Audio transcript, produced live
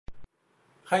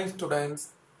Hi students,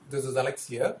 this is Alex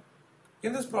here.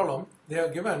 In this problem, they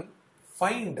have given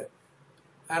find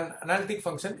an analytic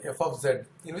function f of z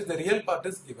in which the real part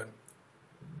is given.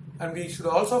 And we should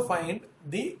also find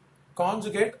the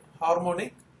conjugate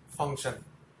harmonic function.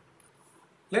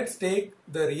 Let's take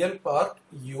the real part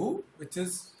u, which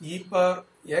is e power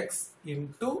x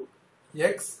into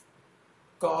x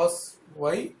cos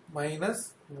y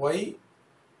minus y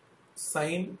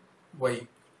sin y.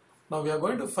 Now we are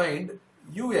going to find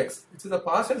ux, which is the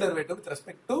partial derivative with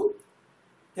respect to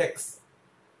x.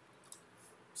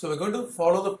 So we are going to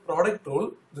follow the product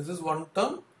rule. This is one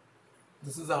term,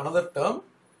 this is another term.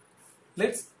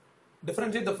 Let's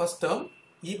differentiate the first term.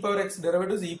 E power x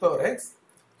derivative is e power x,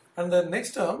 and the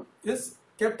next term is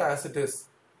kept as it is.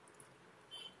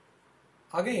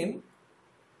 Again,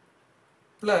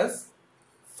 plus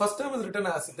first term is written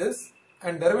as it is,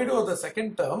 and derivative of the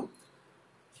second term.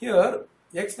 Here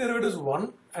x derivative is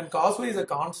 1 and cos y is a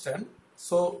constant,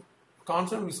 so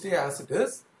constant will stay as it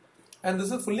is, and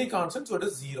this is fully constant, so it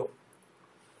is 0.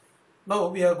 Now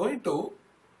we are going to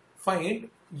find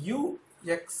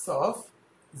ux of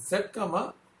z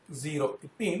comma 0.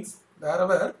 It means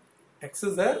wherever x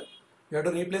is there, we have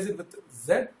to replace it with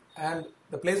z, and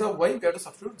the place of y we have to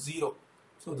substitute 0.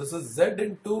 So this is z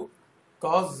into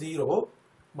cos 0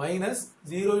 minus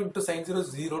 0 into sin 0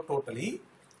 is 0 totally,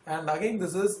 and again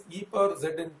this is e power z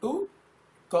into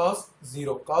cos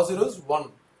 0. Cos 0 is 1.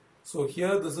 So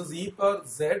here this is e power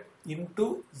z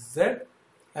into z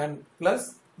and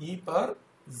plus e power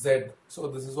z. So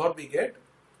this is what we get.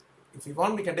 If we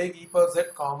want, we can take e power z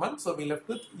common, so we left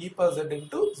with e power z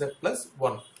into z plus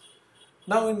 1.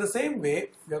 Now in the same way,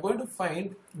 we are going to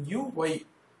find uy.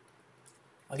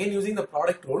 Again using the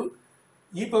product rule,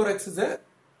 e power x is a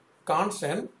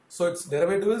constant, so its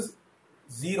derivative is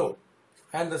 0.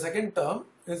 And the second term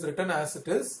is written as it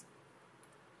is.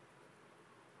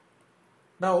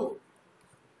 Now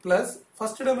plus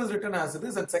first term is written as it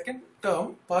is, and second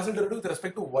term partial derivative with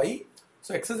respect to y.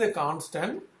 So x is a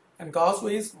constant and cos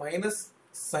y is minus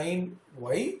sin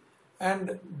y,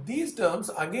 and these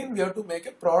terms again we have to make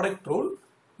a product rule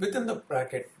within the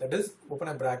bracket, that is open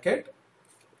a bracket,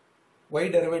 y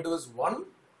derivative is 1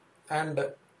 and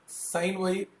sin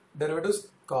y derivative is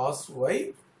cos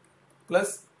y,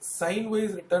 plus sin y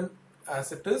is written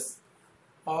as it is,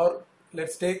 or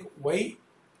let's take y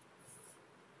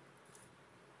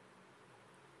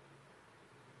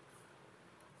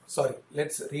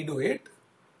let's redo it.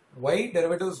 Y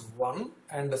derivative is 1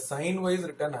 and sin y is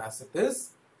written as it is,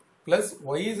 plus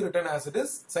y is written as it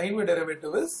is, sin y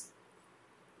derivative is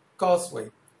cos y.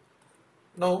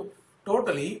 Now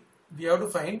totally we have to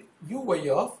find uy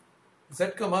of z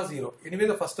comma 0. Anyway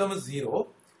the first term is 0.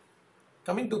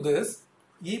 Coming to this,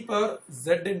 e power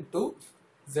z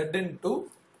into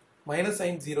minus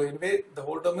sin 0. Anyway the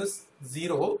whole term is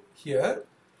 0 here,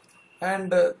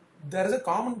 and there is a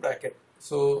common bracket.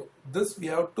 So this we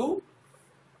have to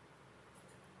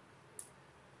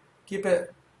keep a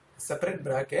separate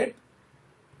bracket,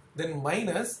 then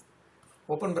minus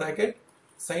open bracket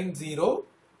sin 0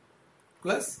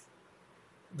 plus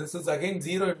this is again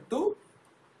 0 into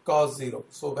cos 0.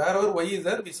 So wherever y is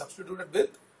there, we substituted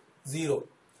with 0.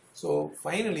 So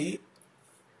finally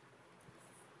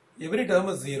every term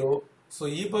is 0. So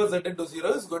e power z into 0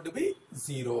 is going to be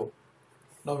 0.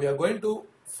 Now we are going to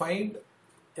find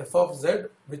f of z,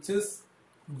 which is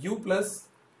u plus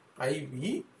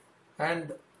iv,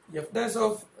 and f dash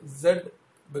of z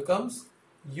becomes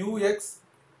ux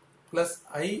plus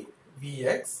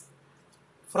ivx.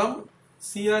 From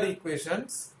CR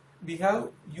equations, we have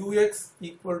ux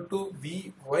equal to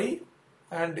vy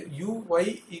and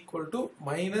uy equal to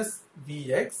minus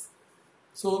vx.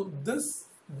 So this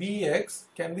vx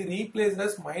can be replaced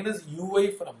as minus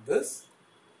uy from this.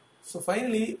 So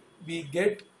finally we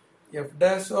get f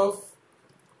dash of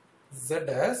z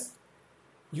as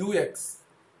ux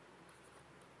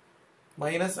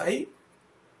minus I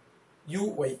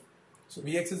uy. So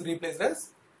Vx is replaced as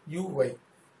uy.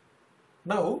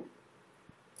 Now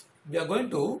we are going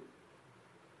to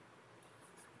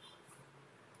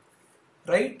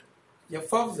write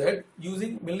f of z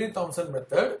using Milne Thomson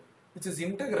method, which is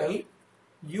integral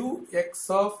ux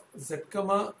of z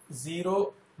comma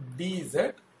 0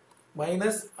 dz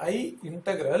minus I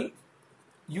integral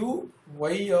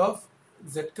uy of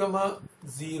z comma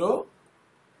 0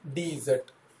 dz.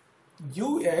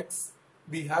 Ux,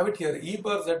 we have it here, e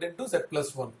power z into z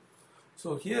plus 1.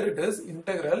 So here it is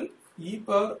integral e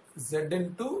power z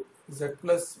into z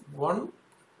plus 1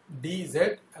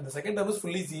 dz, and the second term is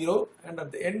fully 0, and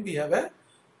at the end we have a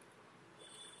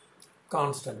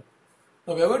constant.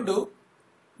 Now we are going to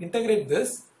integrate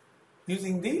this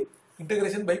using the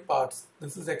integration by parts.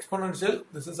 This is exponential,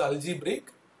 this is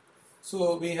algebraic.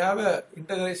 So we have a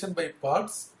integration by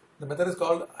parts. The method is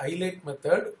called Analytic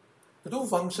method. The two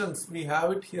functions we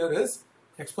have it here is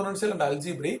exponential and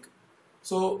algebraic.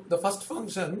 So the first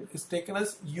function is taken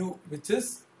as u, which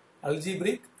is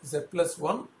algebraic z plus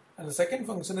 1, and the second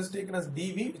function is taken as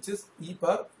dv, which is e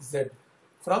power z.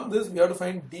 From this we have to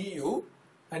find du,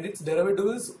 and its derivative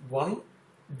is 1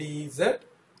 dz,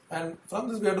 and from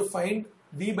this we have to find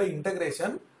v by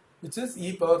integration, which is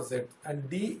e power z, and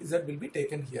dz will be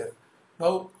taken here.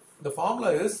 Now the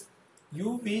formula is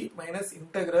uv minus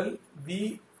integral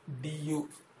v du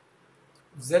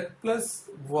z plus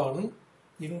 1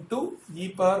 into e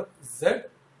power z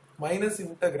minus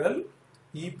integral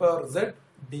e power z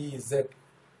dz,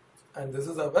 and this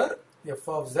is our f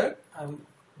of z, and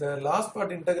the last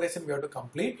part integration we have to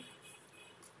complete,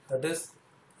 that is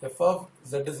f of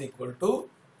z is equal to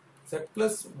z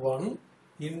plus 1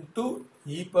 into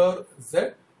e power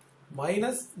z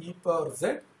minus e power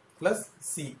z plus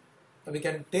c. We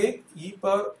can take e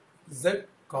power z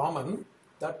common,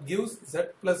 that gives z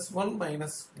plus 1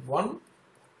 minus 1,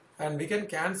 and we can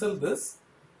cancel this.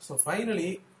 So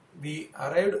finally we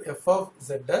arrived f of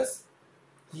z as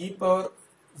e power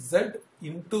z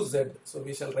into z. So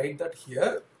we shall write that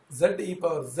here, z e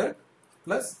power z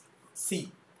plus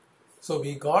c. So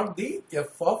we got the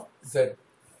f of z.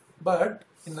 But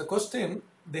in the question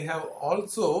they have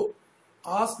also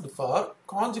asked for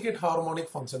conjugate harmonic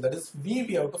function, that is v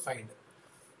we have to find.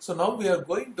 So now we are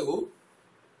going to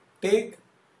take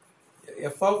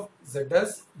f of z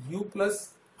as u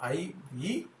plus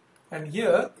iv, and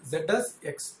here z as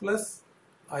x plus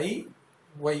I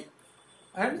y,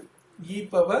 and e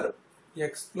power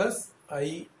x plus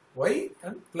I y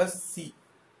and plus c.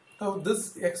 Now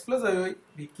this x plus I y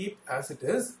we keep as it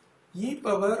is, e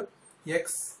power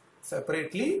x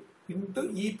separately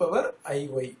into e power I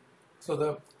y. So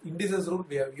the indices rule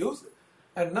we have used,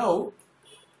 and now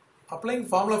applying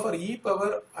formula for e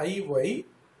power I y,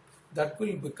 that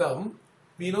will become,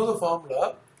 we know the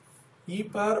formula, e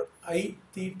power I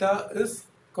theta is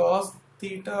cos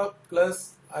theta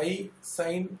plus I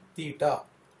sin theta.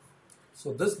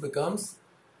 So this becomes,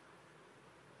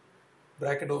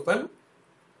 bracket open,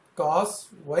 cos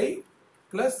y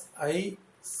plus I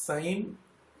sin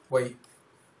y.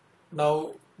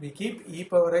 Now we keep e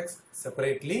power x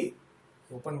separately,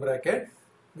 open bracket,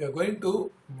 we are going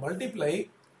to multiply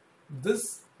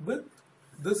this with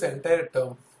this entire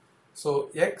term. So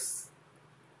x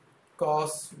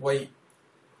cos y,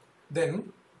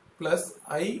 then plus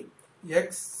I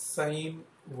x sin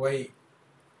y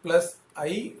plus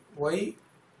I y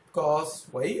cos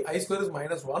y, I square is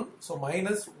minus 1, so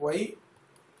minus y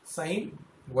sin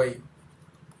y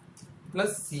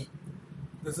plus c.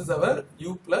 This is our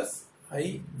u plus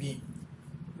iv.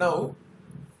 Now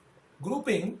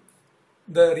grouping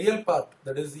the real part,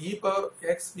 that is e power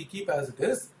x, we keep as it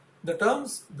is. The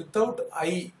terms without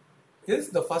I is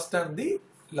the first and the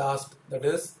last, that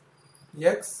is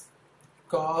x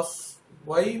cos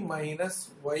y minus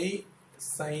y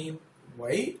sin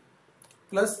y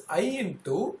plus I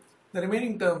into, the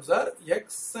remaining terms are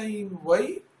x sin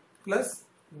y plus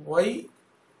y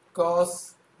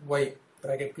cos y,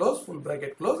 bracket close, full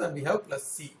bracket close, and we have plus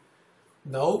c.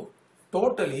 Now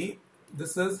totally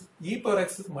this is e power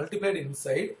x is multiplied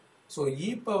inside, so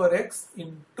e power x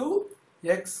into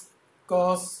x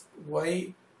cos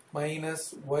y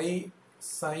minus y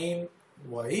sin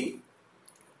y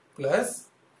plus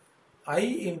I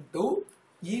into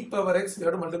e power x, we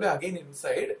have to multiply again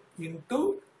inside,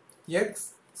 into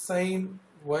x sin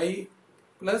y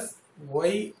plus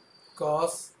y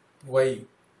cos y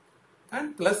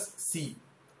and plus c.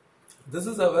 This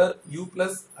is our u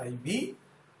plus iv.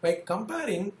 By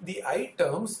comparing the I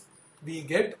terms, we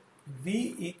get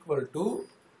v equal to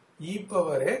e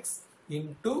power x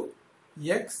into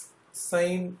x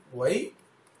sin y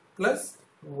plus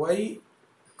y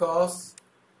cos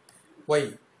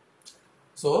y.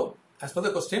 So as per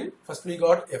the question, first we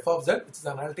got f of z, which is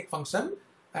an analytic function,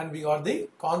 and we got the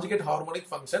conjugate harmonic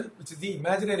function, which is the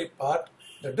imaginary part,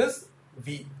 that is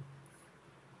v.